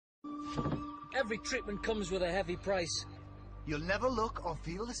Every treatment comes with a heavy price. You'll never look or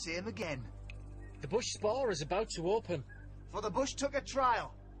feel the same again. The Bush Spa is about to open. For the Bushtucker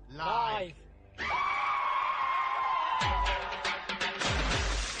trial, live.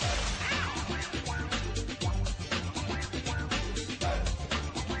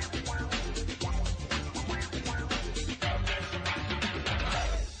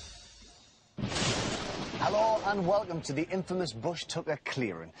 Hello and welcome to the infamous Bushtucker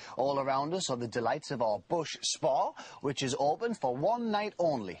clearing. All around us are the delights of our Bush Spa, which is open for one night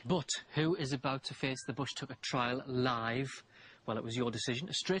only. But who is about to face the Bushtucker trial live? Well, it was your decision.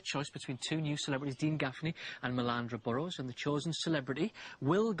 A straight choice between two new celebrities, Dean Gaffney and Melandra Burrows, and the chosen celebrity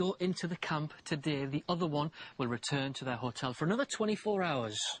will go into the camp today. The other one will return to their hotel for another 24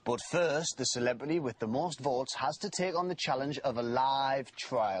 hours. But first, the celebrity with the most votes has to take on the challenge of a live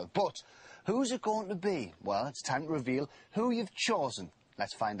trial. But who's it going to be? Well, it's time to reveal who you've chosen.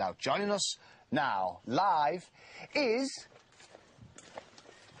 Let's find out. Joining us now, live, is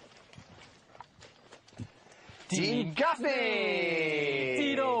Dean Gaffney!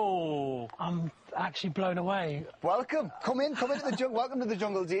 Dino! I'm actually blown away. Welcome. Come into the jungle. Welcome to the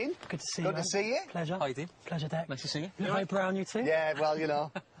jungle, Dean. Good to see you. Good to see you. Pleasure. Hi, Dean. Pleasure, Deck. Nice to see you. You look very brown, you two. Yeah, well, you know,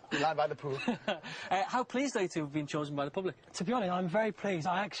 we lie by the pool. How pleased are you to have been chosen by the public? To be honest, I'm very pleased.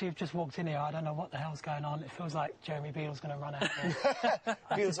 I actually have just walked in here. I don't know what the hell's going on. It feels like Jeremy Beadle's going to run out here.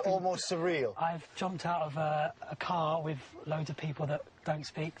 Feels almost surreal. I've jumped out of a car with loads of people that don't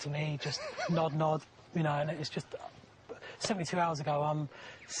speak to me, just nod, you know, and it's just 72 hours ago, I'm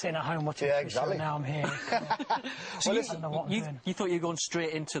sitting at home watching the show, and now I'm here. So I don't know what I'm doing. You thought you were going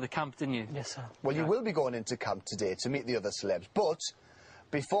straight into the camp, didn't you? Yes, sir. Well, you will be going into camp today to meet the other celebs, but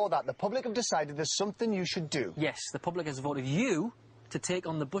before that, the public have decided there's something you should do. Yes, the public has voted you to take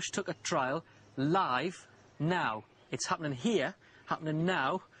on the Bushtucker trial live now. It's happening here, happening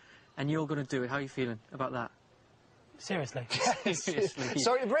now, and you're going to do it. How are you feeling about that? Seriously? Seriously.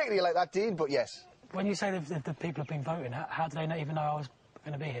 Sorry to break to you like that, Dean, but yes. When you say the people have been voting, how do they not even know I was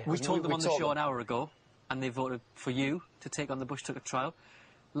going to be here? We told them on the show an hour ago, and they voted for you to take on the Bushtucker trial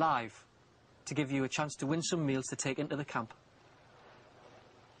live, to give you a chance to win some meals to take into the camp.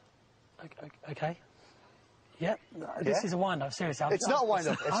 Okay. Yeah, this is a wind-up, seriously. It's not a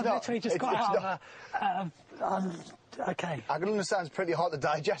wind-up. I've literally just got out of okay. I can understand it's pretty hard to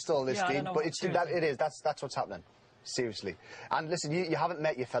digest all this, Dean, but it is. That's what's happening. Seriously. And listen, you haven't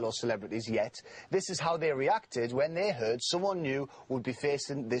met your fellow celebrities yet. This is how they reacted when they heard someone new would be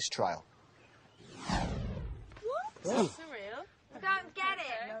facing this trial. What? Surreal. I don't get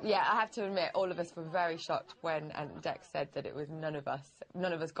it. Yeah, I have to admit, all of us were very shocked when Dex said that it was none of us.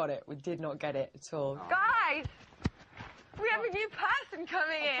 None of us got it. We did not get it at all. Guys, we have a new person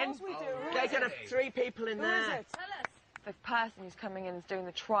coming in. Of course we do. They're going to have 3 people in there. Who is it? Tell us. The person who's coming in is doing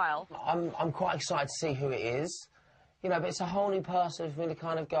the trial. I'm quite excited to see who it is. You know, but it's a whole new person for me to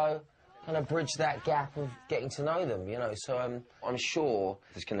kind of bridge that gap of getting to know them, you know. So I'm sure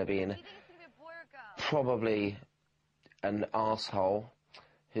there's going to be probably an arsehole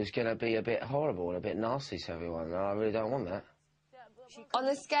who's going to be a bit horrible and a bit nasty to everyone, and I really don't want that. On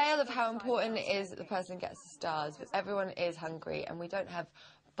the scale of how important it is that the person gets the stars, everyone is hungry and we don't have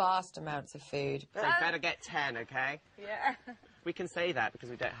vast amounts of food. They better get 10, okay? Yeah. We can say that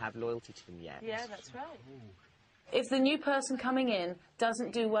because we don't have loyalty to them yet. Yeah, that's right. If the new person coming in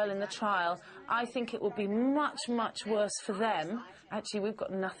doesn't do well in the trial, I think it will be much, much worse for them. Actually, we've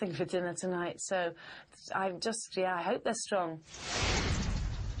got nothing for dinner tonight, so I hope they're strong.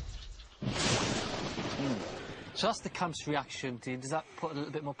 So that's the camp's reaction, Dean. Does that put a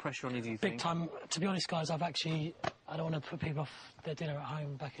little bit more pressure on you, do you think? Big time. To be honest, guys, I don't want to put people off their dinner at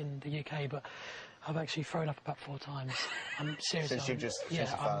home back in the UK, but I've actually thrown up about 4 times. I'm serious. Since you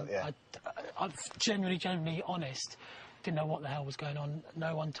found it, I'm genuinely honest. Didn't know what the hell was going on.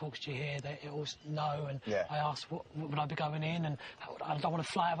 No one talks to you here. It all no. And I asked, would I be going in? And I don't want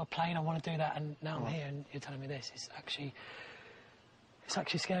to fly out of a plane. I want to do that. And now I'm here, and you're telling me this. It's actually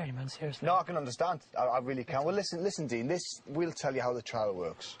scary, man. Seriously. No, I can understand. I really can. Well, listen, Dean. We'll tell you how the trial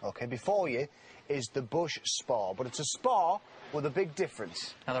works. Okay, before you is the Bush Spa, but it's a spa with a big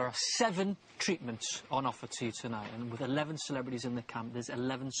difference. Now, there are 7 treatments on offer to you tonight, and with 11 celebrities in the camp, there's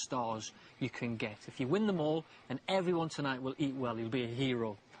 11 stars you can get. If you win them all, and everyone tonight will eat well, you'll be a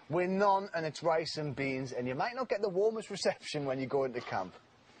hero. Win none, and it's rice and beans, and you might not get the warmest reception when you go into camp.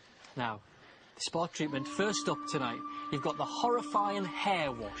 Now, the spa treatment, first up tonight, you've got the horrifying hair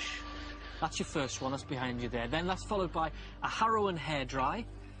wash. That's your first one, that's behind you there. Then that's followed by a harrowing hair dry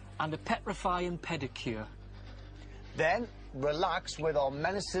and a petrifying pedicure. Then relax with our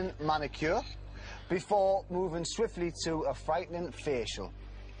menacing manicure before moving swiftly to a frightening facial.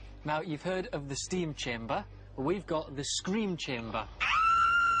 Now, you've heard of the steam chamber. We've got the scream chamber.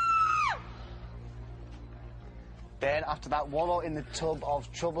 Then, after that, wallow in the tub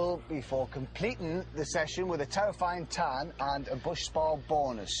of trouble before completing the session with a terrifying tan and a bush spar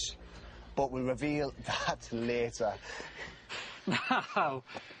bonus. But we'll reveal that later. Now,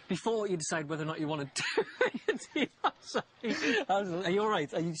 before you decide whether or not you want to do it, are you all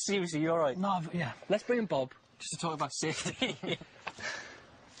right? Are you seriously, you all right? No, yeah. Let's bring in Bob, just to talk about safety.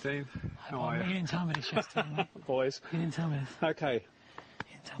 Dean, how are You you? didn't tell me this yesterday, mate. Boys. You didn't tell me this. Okay, You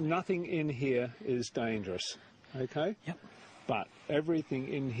didn't tell me. nothing in here is dangerous, okay? Yep. But everything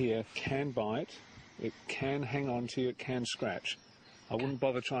in here can bite, it can hang on to you, it can scratch. I wouldn't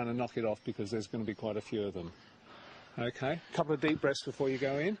bother trying to knock it off because there's going to be quite a few of them. Okay, a couple of deep breaths before you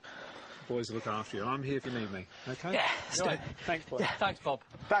go in. Boys will look after you. I'm here if you need me, okay? Yeah, let's do Right. it. Thanks, boys. Yeah. Thanks, Bob.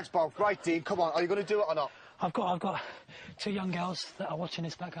 Thanks, Bob. Right, Dean, come on. Are you going to do it or not? I've got 2 young girls that are watching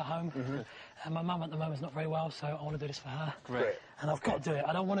this back at home, and my mum at the moment's not very well, so I want to do this for her. Great. And I've got to do it.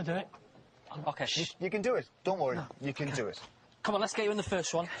 I don't want to do it. OK. You can do it. Don't worry. You can do it. Come on, let's get you in the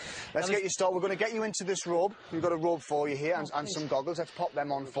first one. Let's get you started. We're going to get you into this robe. We've got a robe for you here and some goggles. Let's pop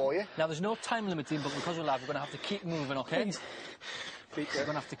them on for you. Now, there's no time limiting, but because we're live, we're going to have to keep moving, OK? Please. We're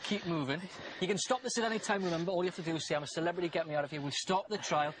going to have to keep moving. You can stop this at any time, remember. All you have to do is say, I'm a celebrity, get me out of here. We'll stop the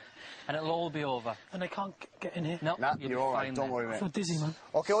trial, and it'll all be over. And they can't get in here. No, Nah, you'll you're be all right. fine Don't then. worry, I mate. feel dizzy, man.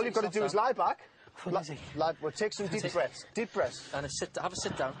 OK, all you've got to do is lie back. I feel dizzy. We'll take some deep breaths. Deep breaths. And have a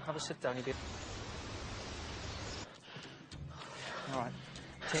sit down. Have a sit down. You'll be... All right.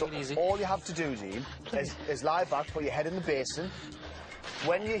 Take it easy. All you have to do, Dean, is lie back, put your head in the basin.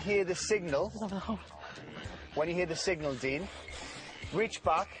 When you hear the signal, Dean, reach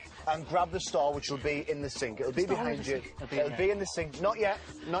back and grab the star, which will be in the sink. It'll be behind you. It'll be in the sink. Not yet.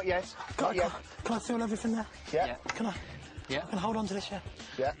 Not yet. Not yet. Can I feel everything there? Yeah. Can I? Yeah. Can I hold on to this, yeah?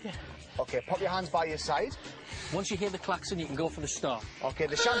 Yeah. Yeah. OK, pop your hands by your side. Once you hear the klaxon, you can go for the star. OK,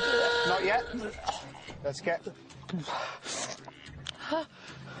 the shampoo. Not yet. Let's get... I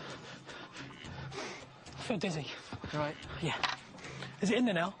feel dizzy. All right. Yeah. Is it in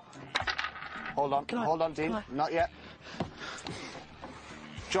there now? Hold on. Hold on, Dean. Not yet.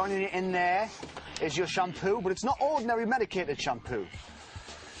 Joining it in there is your shampoo, but it's not ordinary medicated shampoo.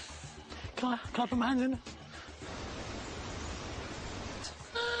 Can I put my hands in?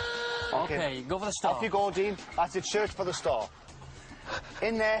 OK, go for the star. Off you go, Dean. That's it. Search for the star.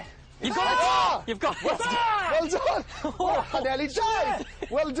 In there. You've got it! You've got it! Well done! Oh, I nearly died!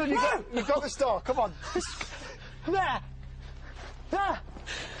 Well done, you've got the star. Come on. There! There!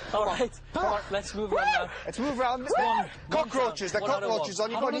 All right. Come on, let's move on now. Let's move around. Cockroaches. They're cockroaches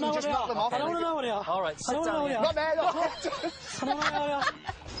on your body. You just knock them off. I don't want to know what they are. All right, sit I don't down. know Not there, no. I don't know what they are.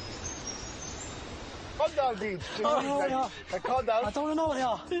 Calm down, Dean. Calm down. Calm down. I don't want to know what they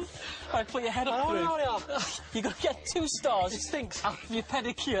are. All right, put your head I up don't through. know what they are. You've got to get 2 stars. It stinks. Out of your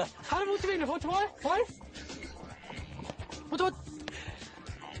pedicure. How do you mean? What do I? Why? What do I?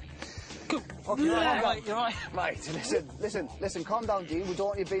 Go. Okay, You're calm down. right, you're right. Right, listen. Calm down, Dean. We don't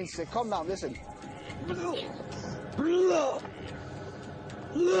want you being sick. Calm down, listen.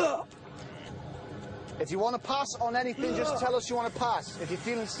 If you want to pass on anything, just tell us you want to pass. If you're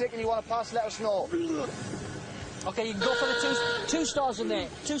feeling sick and you want to pass, let us know. OK, you can go for the 2 stars in there.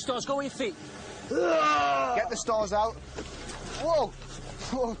 2 stars, go with your feet. Get the stars out. Whoa!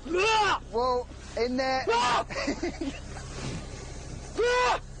 Whoa! Whoa! In there.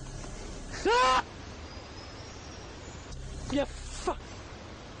 Yeah, fuck.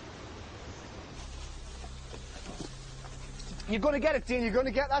 You're going to get it, Dean. You're going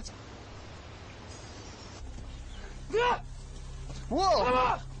to get that.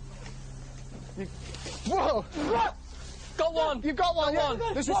 Whoa! Whoa! Got one. You got one. Got Yeah.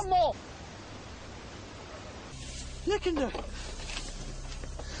 one. There's one more. You can do it.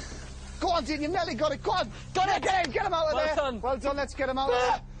 Go on, Dean. You nearly got it. Go on. Get him. Get him out of Well there. done. Well done. Let's get him out of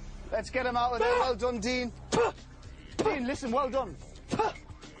there. Let's get him out of there. Well done, Dean. Dean, listen. Well done.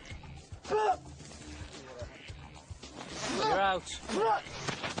 You're out.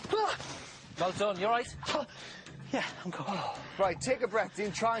 Well done, you all right? Yeah, I'm cool. Right, take a breath,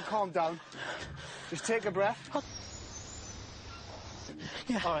 Dean. Try and calm down. Just take a breath.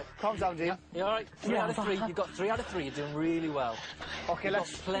 Yeah. All right. Calm down, Dean. You all right? 3 out of 3. You've got 3 out of 3. You're doing really well. Okay, You've got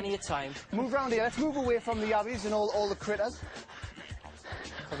let's plenty of time. move round here. Let's move away from the yabbies and all the critters.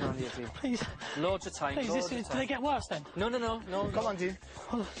 Come round here, Dean. Please. Loads of time. Please, loads do of they time. get worse then? No. Come on, Dean.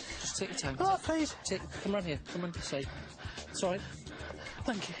 Just take your time. Oh, please. Come round here. Come on, say. It's all right.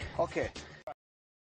 Thank you. Okay,